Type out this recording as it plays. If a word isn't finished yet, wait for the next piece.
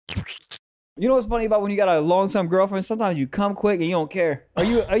You know what's funny about when you got a long-term girlfriend? Sometimes you come quick and you don't care. Are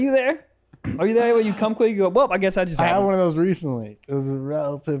you there? Are you there when you come quick? You go, well, I guess I just I had had one of those recently. It was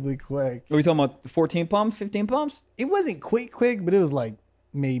relatively quick. Are we talking about 14 pumps, 15 pumps? It wasn't quick, but it was like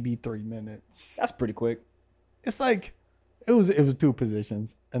maybe 3 minutes. That's pretty quick. It's like it was 2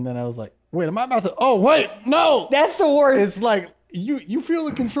 positions, and then I was like, wait, am I about to? Oh wait, no. That's the worst. It's like you feel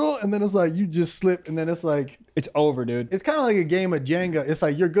the control, and then it's like you just slip, and then it's like It's over, dude. it's kind of like a game of Jenga. It's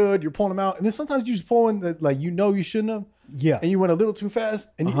like you're good, you're pulling them out, and then sometimes you just pulling that like you shouldn't have, Yeah. and you went a little too fast,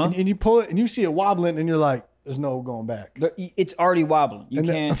 and and you pull it, and you see it wobbling, and you're like, there's no going back. It's already wobbling. You And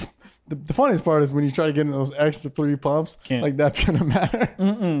can't. then, the funniest part is when you try to get in those extra 3 pumps, Can't. like that's gonna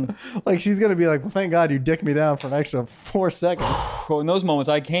matter. Like she's gonna be like, well, thank God you dicked me down for an extra 4 seconds. Well, in those moments,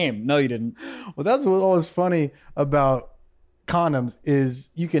 I came. No, you didn't. Well, that's what's always funny about condoms is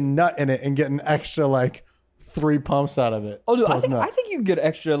you can nut in it and get an extra like 3 pumps out of it. Oh, dude, I Post-nut. think you get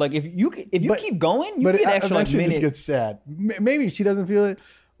extra. Like if you But- keep going, you but get it extra like eventually just minute. gets sad. Maybe she doesn't feel it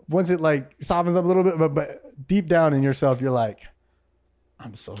once it like softens up a little bit, but deep down in yourself, you're like,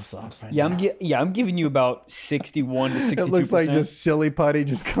 I'm so soft right Yeah, now. I'm giving you about 61 to 62%. It looks like just silly putty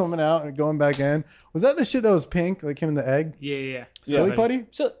just coming out and going back in. Was that the shit that was pink that came in the egg? Yeah. Silly putty?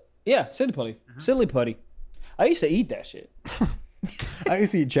 So, yeah, silly putty. Silly putty. I used to eat that shit. I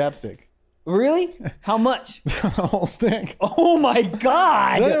used to eat chapstick. Really? How much? The whole stick. Oh my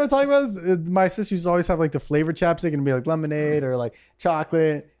god! Did I ever talk about this? My sister used to always have like the flavored chapstick and it'd be like lemonade or like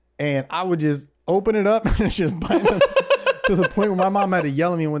chocolate. And I would just open it up and it's just bite to the point where my mom had to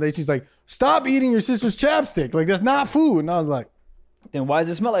yell at me one day. She's like, stop eating your sister's chapstick. Like, that's not food. And I was like, Then why does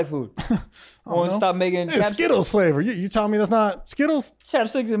it smell like food? Or know. stop making it's Skittles flavor. You telling me that's not Skittles?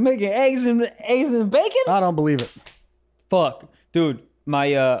 chapstick and making eggs and bacon? I don't believe it. Fuck, dude.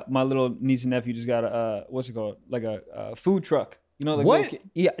 My my little niece and nephew just got a what's it called? Like a food truck. You know, like What? little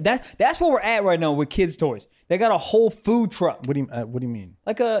yeah, that's where we're at right now with kids' toys. They got a whole food truck, What do you mean?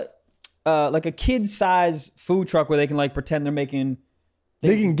 like a kid size food truck where they can like pretend they're making.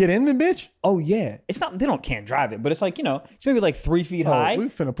 They can get in the bitch? Oh yeah, it's not. They can't drive it, but it's like it's maybe like 3 feet high. Oh, we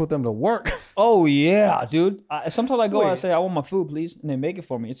finna put them to work. Oh yeah, dude. Sometimes I go out and Wait. say I want my food, please, and they make it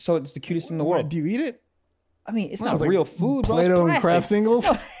for me. It's the cutest thing in the What, world. do you eat it? I mean, it's What, not it's like real food, bro. It's Play-Doh and plastic. Kraft singles?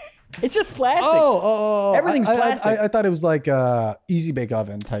 No, it's just plastic. Oh. Everything's plastic. I thought it was like easy bake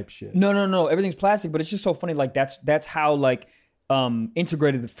oven type shit. No. Everything's plastic, but it's just so funny. Like that's how like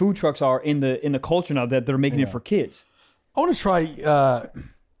integrated the food trucks are in the culture now that they're making it for kids. I want to try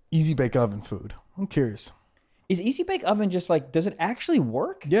easy bake oven food. I'm curious. Is Easy Bake Oven just like? Does it actually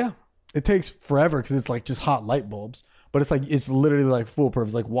work? Yeah, it takes forever because it's like just hot light bulbs. But it's literally like foolproof.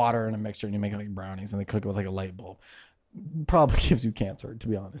 It's like water and a mixture, and you make like brownies, and they cook it with like a light bulb. Probably gives you cancer, to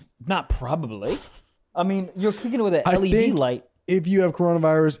be honest. Not probably. I mean, you're cooking it with an I LED think light. If you have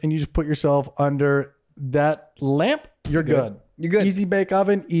coronavirus and you just put yourself under that lamp, you're good. You're good. Easy bake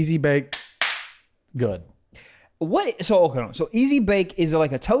oven, easy bake, good. What? So okay. So Easy Bake is it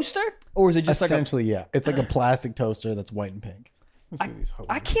like a toaster or is it just like a? Essentially, yeah. It's like a plastic toaster that's white and pink. Let's see these hoes.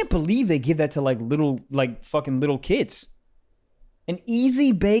 I can't believe they give that to like fucking little kids. An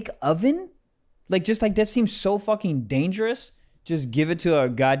Easy Bake Oven? Like just like that seems so fucking dangerous. Just give it to a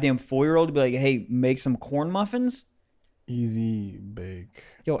goddamn 4-year-old to be like, hey, make some corn muffins. Easy bake.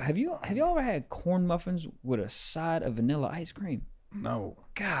 Yo, have you ever had corn muffins with a side of vanilla ice cream? No.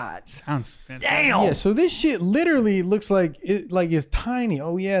 God. Sounds fantastic. Damn. Yeah, so this shit literally looks like it's tiny.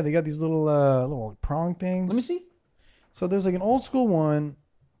 Oh yeah, they got these little prong things. Let me see. So there's like an old school one.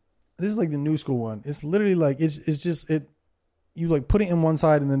 This is like the new school one. It's literally like it's just you like put it in one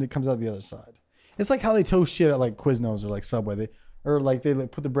side and then it comes out the other side. It's like how they toast shit at like Quiznos or like Subway. They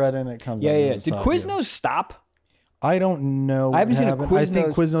like put the bread in and it comes out. Yeah, the yeah. other Did side, Quiznos stop? I don't know. I haven't seen a what happened. I think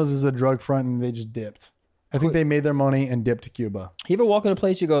Quiznos- Quiznos is a drug front and they just dipped. I think they made their money and dipped to Cuba. You ever walk in a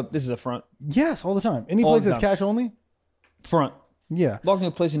place you go, this is a front? Yes, all the time. Any All place the that's time. cash only? Front. Yeah. Walking to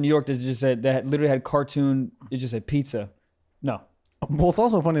a place in New York that just said that literally had cartoon. It just said pizza. No. Well, it's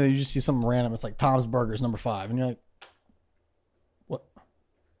also funny that you just see something random. It's like Tom's Burgers #5, and you're like, what?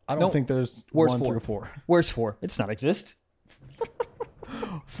 I don't Nope. think there's Where's 1 4? through 4. Where's 4? It's not exist.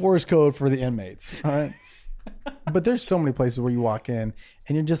 4 is code for the inmates. All right. But there's so many places where you walk in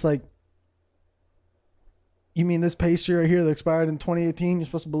and you're just like, you mean this pastry right here that expired in 2018? You're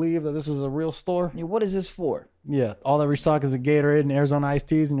supposed to believe that this is a real store? Yeah, what is this for? Yeah. All that restock is a Gatorade and Arizona iced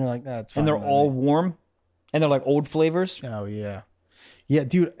teas, and you're like, that's fine. And they're by all me." warm. And they're like old flavors. Oh yeah. Yeah,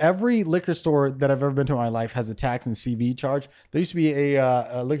 dude, every liquor store that I've ever been to in my life has a tax and CV charge. There used to be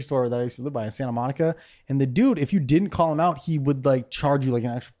a liquor store that I used to live by in Santa Monica, and the dude, if you didn't call him out, he would like charge you like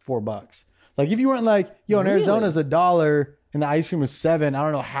an extra $4. Like if you weren't like, yo, in Really? Arizona's $1, and the ice cream was $7. I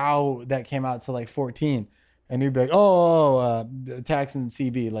don't know how that came out to like 14. And he'd be like, tax and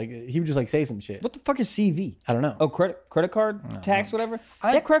CV. Like he would just like say some shit. What the fuck is CV? I don't know. Oh, credit card tax, whatever.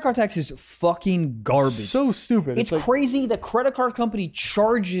 That credit card tax is fucking garbage. So stupid. It's like, crazy. The credit card company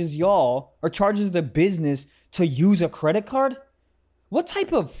charges y'all or charges the business to use a credit card. What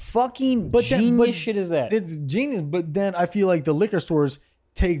type of fucking genius shit is that? It's genius, but then I feel like the liquor stores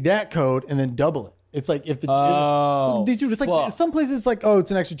take that code and then double it. It's like if the dude, it's like some places it's like, oh,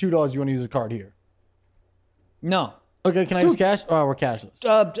 it's an extra $2. You want to use a card here? No. Okay, can I use cash? Oh, we're cashless.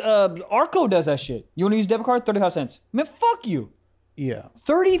 Arco does that shit. You want to use debit card? 35 cents. Man, fuck you. Yeah.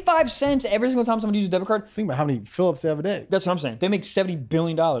 35 cents every single time somebody uses a debit card. Think about how many fill-ups they have a day. That's what I'm saying. They make $70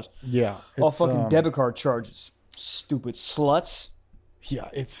 billion. Yeah. All fucking debit card charges. Stupid sluts. Yeah,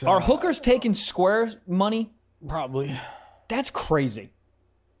 it's... Are hookers taking Square money? Probably. That's crazy.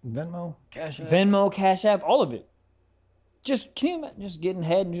 Venmo, Cash App, all of it. Just, can you imagine just getting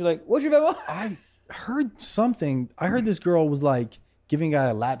head and you're like, what's your Venmo? I heard something. I heard this girl was like giving a guy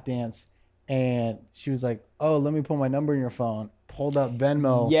a lap dance and she was like, oh, let me put my number in your phone. Pulled up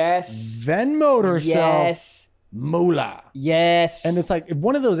Venmo. Yes. Venmo'd herself. Yes. Moolah. Yes. And it's like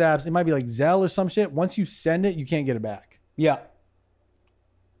one of those apps, it might be like Zelle or some shit. Once you send it, you can't get it back. Yeah.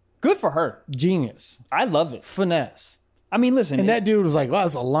 Good for her. Genius. I love it. Finesse. I mean, listen. And that dude was like, wow,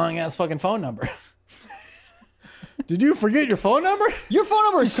 that's a long ass fucking phone number. Did you forget your phone number? Your phone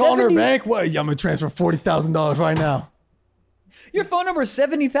number is calling her bank? What? Yeah, I'm going to transfer $40,000 right now. Your phone number is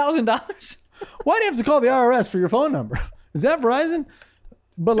 $70,000? Why do you have to call the IRS for your phone number? Is that Verizon?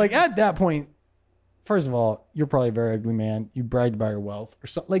 But like at that point, first of all, you're probably a very ugly man. You bragged about your wealth or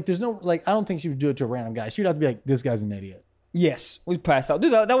something. Like there's no, like, I don't think she would do it to a random guy. She would have to be like, this guy's an idiot. Yes, we passed out.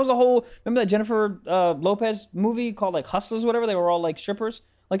 Dude, that was a whole, remember that Jennifer Lopez movie called like Hustlers or whatever? They were all like strippers.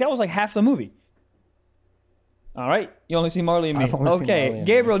 Like that was like half the movie. All right. You only see Marley and me. Okay.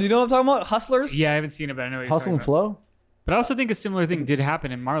 Gabriel, do you know what I'm talking about? Hustlers? Yeah, I haven't seen it, but I know what you're Hustle talking and about. Flow? But I also think a similar thing did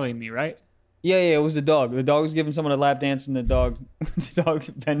happen in Marley and Me, right? Yeah, it was the dog. The dog was giving someone a lap dance and the dog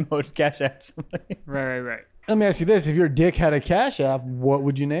Venmo Cash App somebody. Right. Let me ask you this. If your dick had a Cash App, what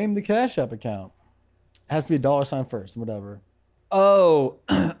would you name the Cash App account? It has to be a $ first, whatever. Oh,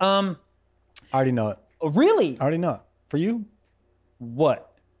 I already know it. Really? I already know it. For you? What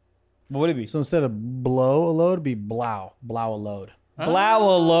would it be? So instead of blow a load, it'd be blow. Blow a load. Blow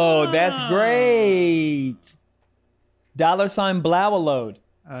a load. That's great. $ blow a load.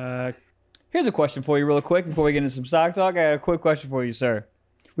 Here's a question for you real quick before we get into some sock talk. I got a quick question for you, sir.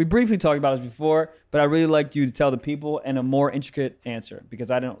 We briefly talked about this before, but I really like you to tell the people and a more intricate answer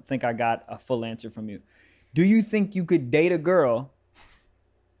because I don't think I got a full answer from you. Do you think you could date a girl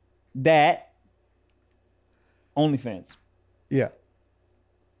that OnlyFans? Yeah.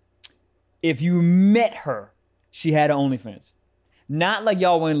 If you met her, she had an OnlyFans. Not like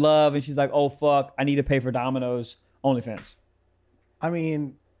y'all were in love and she's like, oh, fuck, I need to pay for Domino's. OnlyFans. I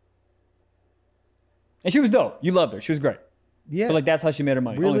mean... And she was dope. You loved her. She was great. Yeah. But like that's how she made her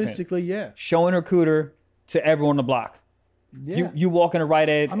money. Realistically, OnlyFans. yeah. Showing her cooter to everyone on the block. Yeah. You walk in a Rite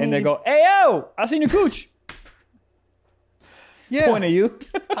Aid and they go, hey, yo, I seen your cooch. Yeah. Point at you.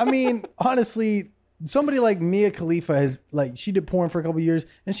 I mean, honestly, somebody like Mia Khalifa has like she did porn for a couple of years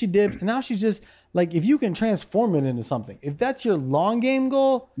and she did, and now she's just like if you can transform it into something, if that's your long game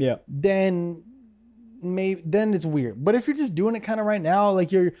goal, Yeah. then then it's weird. But if you're just doing it kind of right now,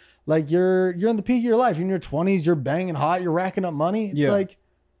 like you're in the peak of your life, you're in your 20s, you're banging hot, you're racking up money. It's like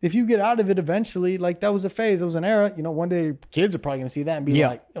if you get out of it eventually, like that was a phase, it was an era. You know, one day your kids are probably gonna see that and be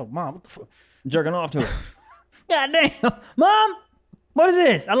like, "Yo, mom, what the fuck?" Jerking off to it. God damn. Mom, what is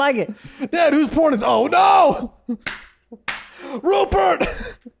this? I like it. Dad, whose porn is? Oh no, Rupert.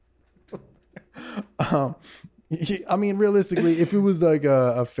 I mean, realistically, if it was like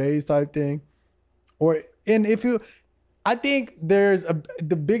a phase type thing, I think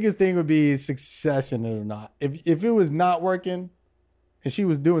the biggest thing would be success in it or not. If it was not working, and she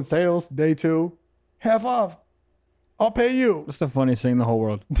was doing sales day 2, half off, I'll pay you. That's the funniest thing in the whole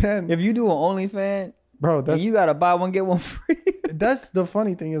world. Then, If you do an OnlyFans, bro, and you gotta buy one get one free. that's the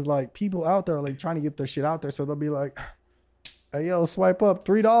funny thing is like people out there are like trying to get their shit out there, so they'll be like, "Hey, yo, swipe up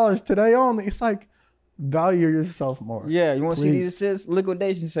 $3 today only." It's like value yourself more. Yeah, you want to see Please. these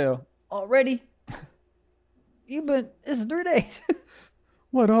liquidation sale already? This is 3 days.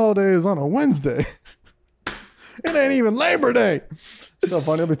 What holiday is on a Wednesday? It ain't even Labor Day. So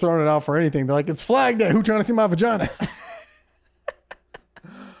funny. They'll be throwing it out for anything. They're like, it's Flag Day. Who trying to see my vagina?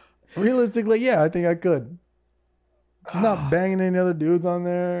 Realistically, yeah, I think I could. She's not banging any other dudes on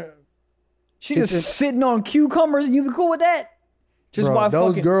there. She's just sitting on cucumbers and you be cool with that? Just Bro, why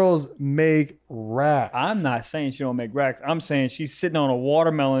those fucking girls make racks. I'm not saying she don't make racks. I'm saying she's sitting on a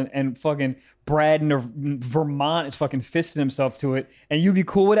watermelon and fucking Brad in Vermont is fucking fisting himself to it. And you be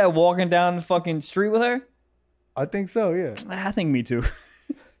cool with that walking down the fucking street with her? I think so, yeah. I think me too.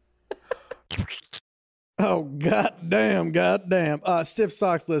 Oh, goddamn. Stiff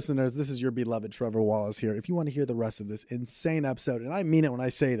Socks listeners, this is your beloved Trevor Wallace here. If you want to hear the rest of this insane episode, and I mean it when I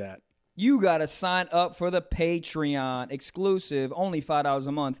say that, You got to sign up for the Patreon exclusive, only $5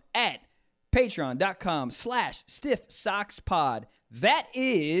 a month at patreon.com/stiffsockspod. That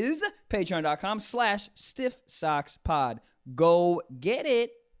is patreon.com/stiffsockspod. Go get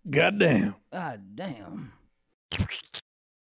it. goddamn. God damn.